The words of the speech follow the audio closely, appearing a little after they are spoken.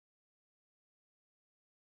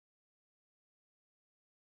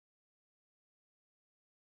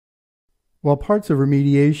While parts of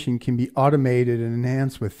remediation can be automated and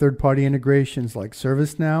enhanced with third-party integrations like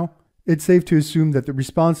ServiceNow, it's safe to assume that the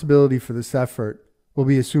responsibility for this effort will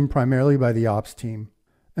be assumed primarily by the ops team.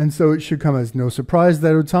 And so it should come as no surprise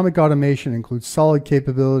that Automic automation includes solid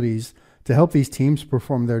capabilities to help these teams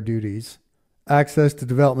perform their duties. Access to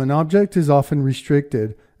development objects is often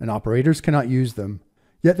restricted, and operators cannot use them.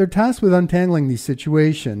 Yet they're tasked with untangling these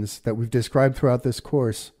situations that we've described throughout this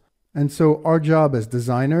course. And so our job as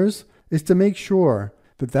designers is to make sure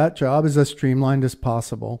that that job is as streamlined as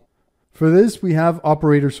possible. For this, we have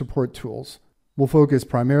operator support tools. We'll focus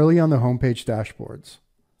primarily on the homepage dashboards.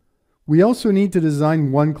 We also need to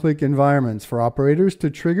design one-click environments for operators to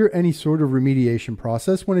trigger any sort of remediation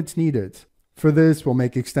process when it's needed. For this, we'll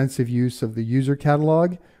make extensive use of the user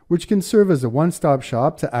catalog, which can serve as a one-stop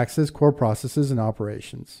shop to access core processes and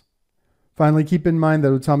operations. Finally, keep in mind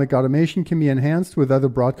that Automic automation can be enhanced with other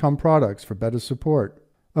Broadcom products for better support.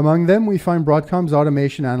 Among them, we find Broadcom's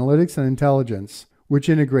Automation Analytics and Intelligence, which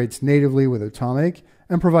integrates natively with Automic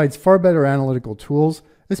and provides far better analytical tools,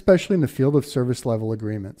 especially in the field of service level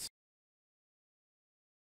agreements.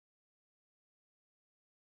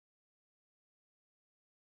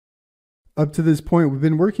 Up to this point, we've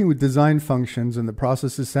been working with design functions in the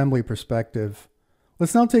process assembly perspective.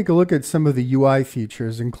 Let's now take a look at some of the UI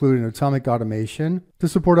features included in Automic automation to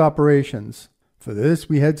support operations. For this,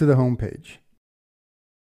 we head to the home page.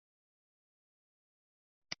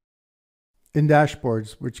 In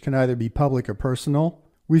dashboards, which can either be public or personal,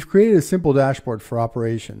 we've created a simple dashboard for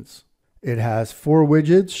operations. It has 4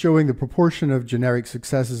 widgets showing the proportion of generic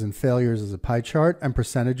successes and failures as a pie chart and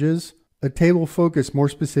percentages, a table focused more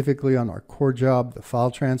specifically on our core job, the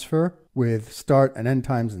file transfer, with start and end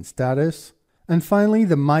times and status, and finally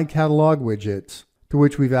the My Catalog widget, to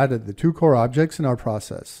which we've added the 2 core objects in our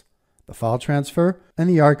process, the file transfer and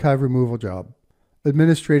the archive removal job.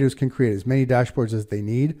 Administrators can create as many dashboards as they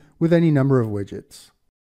need with any number of widgets.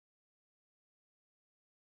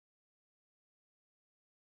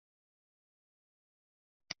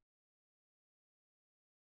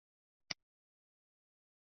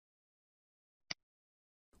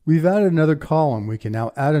 We've added another column. We can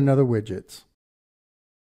now add another widget.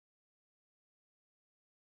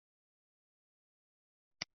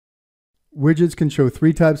 Widgets can show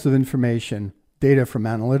 3 types of information: data from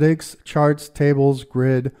analytics, charts, tables,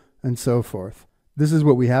 grid, and so forth. This is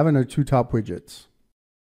what we have in our 2 top widgets.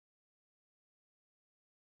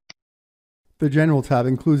 The General tab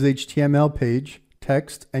includes HTML page,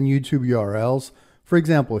 text, and YouTube URLs. For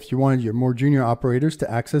example, if you wanted your more junior operators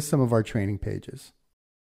to access some of our training pages.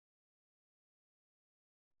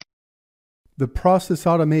 The Process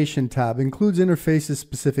Automation tab includes interfaces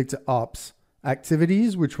specific to ops,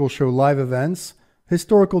 activities which will show live events,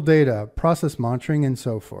 historical data, process monitoring, and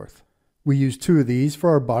so forth. We use 2 of these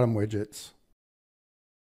for our bottom widgets.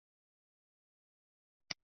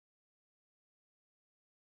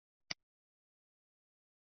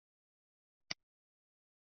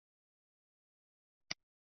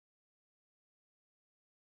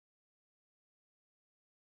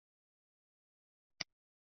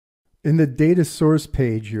 In the data source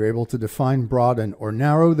page, you're able to define, broaden, or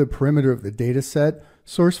narrow the perimeter of the data set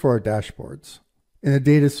source for our dashboards. In the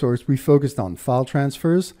data source, we focused on file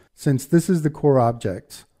transfers since this is the core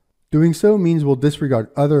object. Doing so means we'll disregard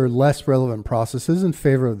other less relevant processes in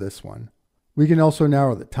favor of this one. We can also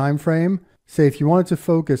narrow the time frame, say if you wanted to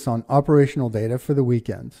focus on operational data for the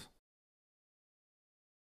weekends.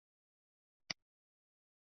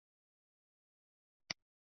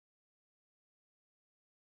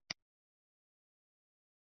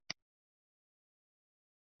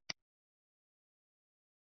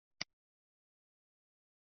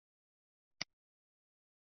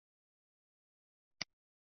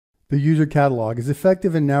 The user catalog is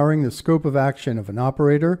effective in narrowing the scope of action of an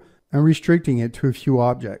operator and restricting it to a few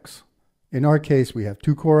objects. In our case, we have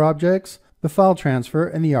 2 core objects, the file transfer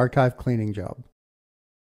and the archive cleaning job.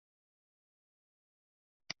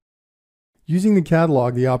 Using the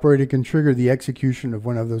catalog, the operator can trigger the execution of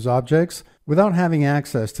one of those objects without having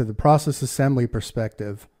access to the process assembly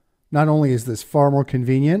perspective. Not only is this far more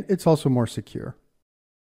convenient, it's also more secure.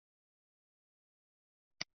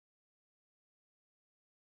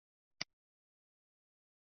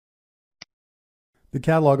 The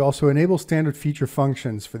catalog also enables standard feature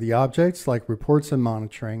functions for the objects like reports and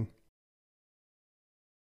monitoring.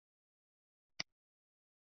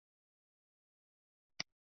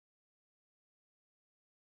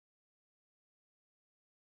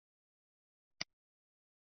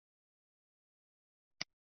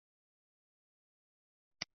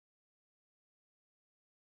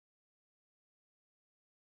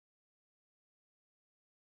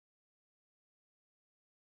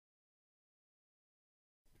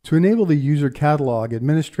 To enable the user catalog,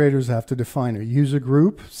 administrators have to define a user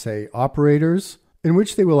group, say operators, in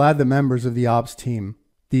which they will add the members of the ops team.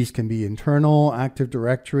 These can be internal, Active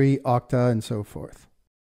Directory, Okta, and so forth.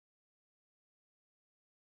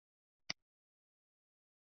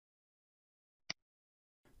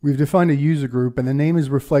 We've defined a user group, and the name is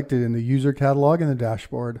reflected in the user catalog in the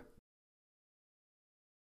dashboard.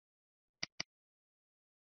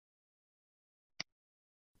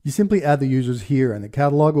 You simply add the users here, and the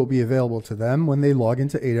catalog will be available to them when they log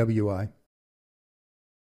into AWI.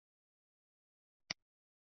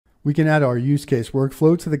 We can add our use case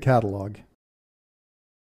workflow to the catalog.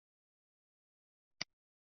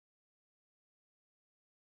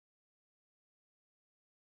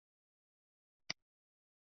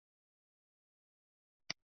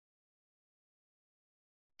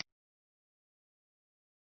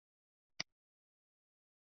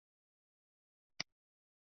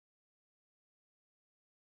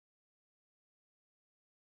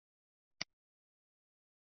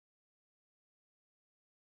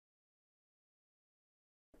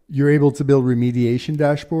 You're able to build remediation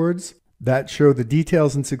dashboards that show the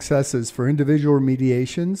details and successes for individual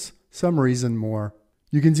remediations, summaries, and more.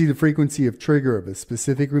 You can see the frequency of trigger of a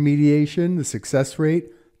specific remediation, the success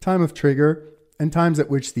rate, time of trigger, and times at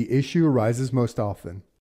which the issue arises most often.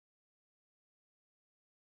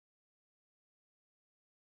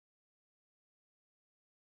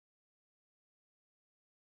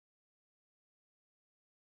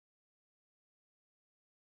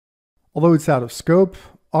 Although it's out of scope,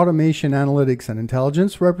 Automation, Analytics, and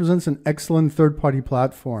Intelligence represents an excellent third-party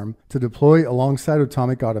platform to deploy alongside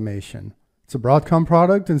Automic Automation. It's a Broadcom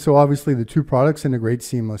product, and so obviously the two products integrate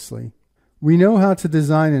seamlessly. We know how to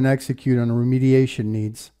design and execute on remediation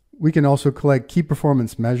needs. We can also collect key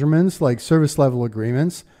performance measurements like service level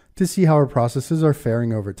agreements to see how our processes are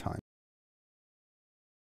faring over time.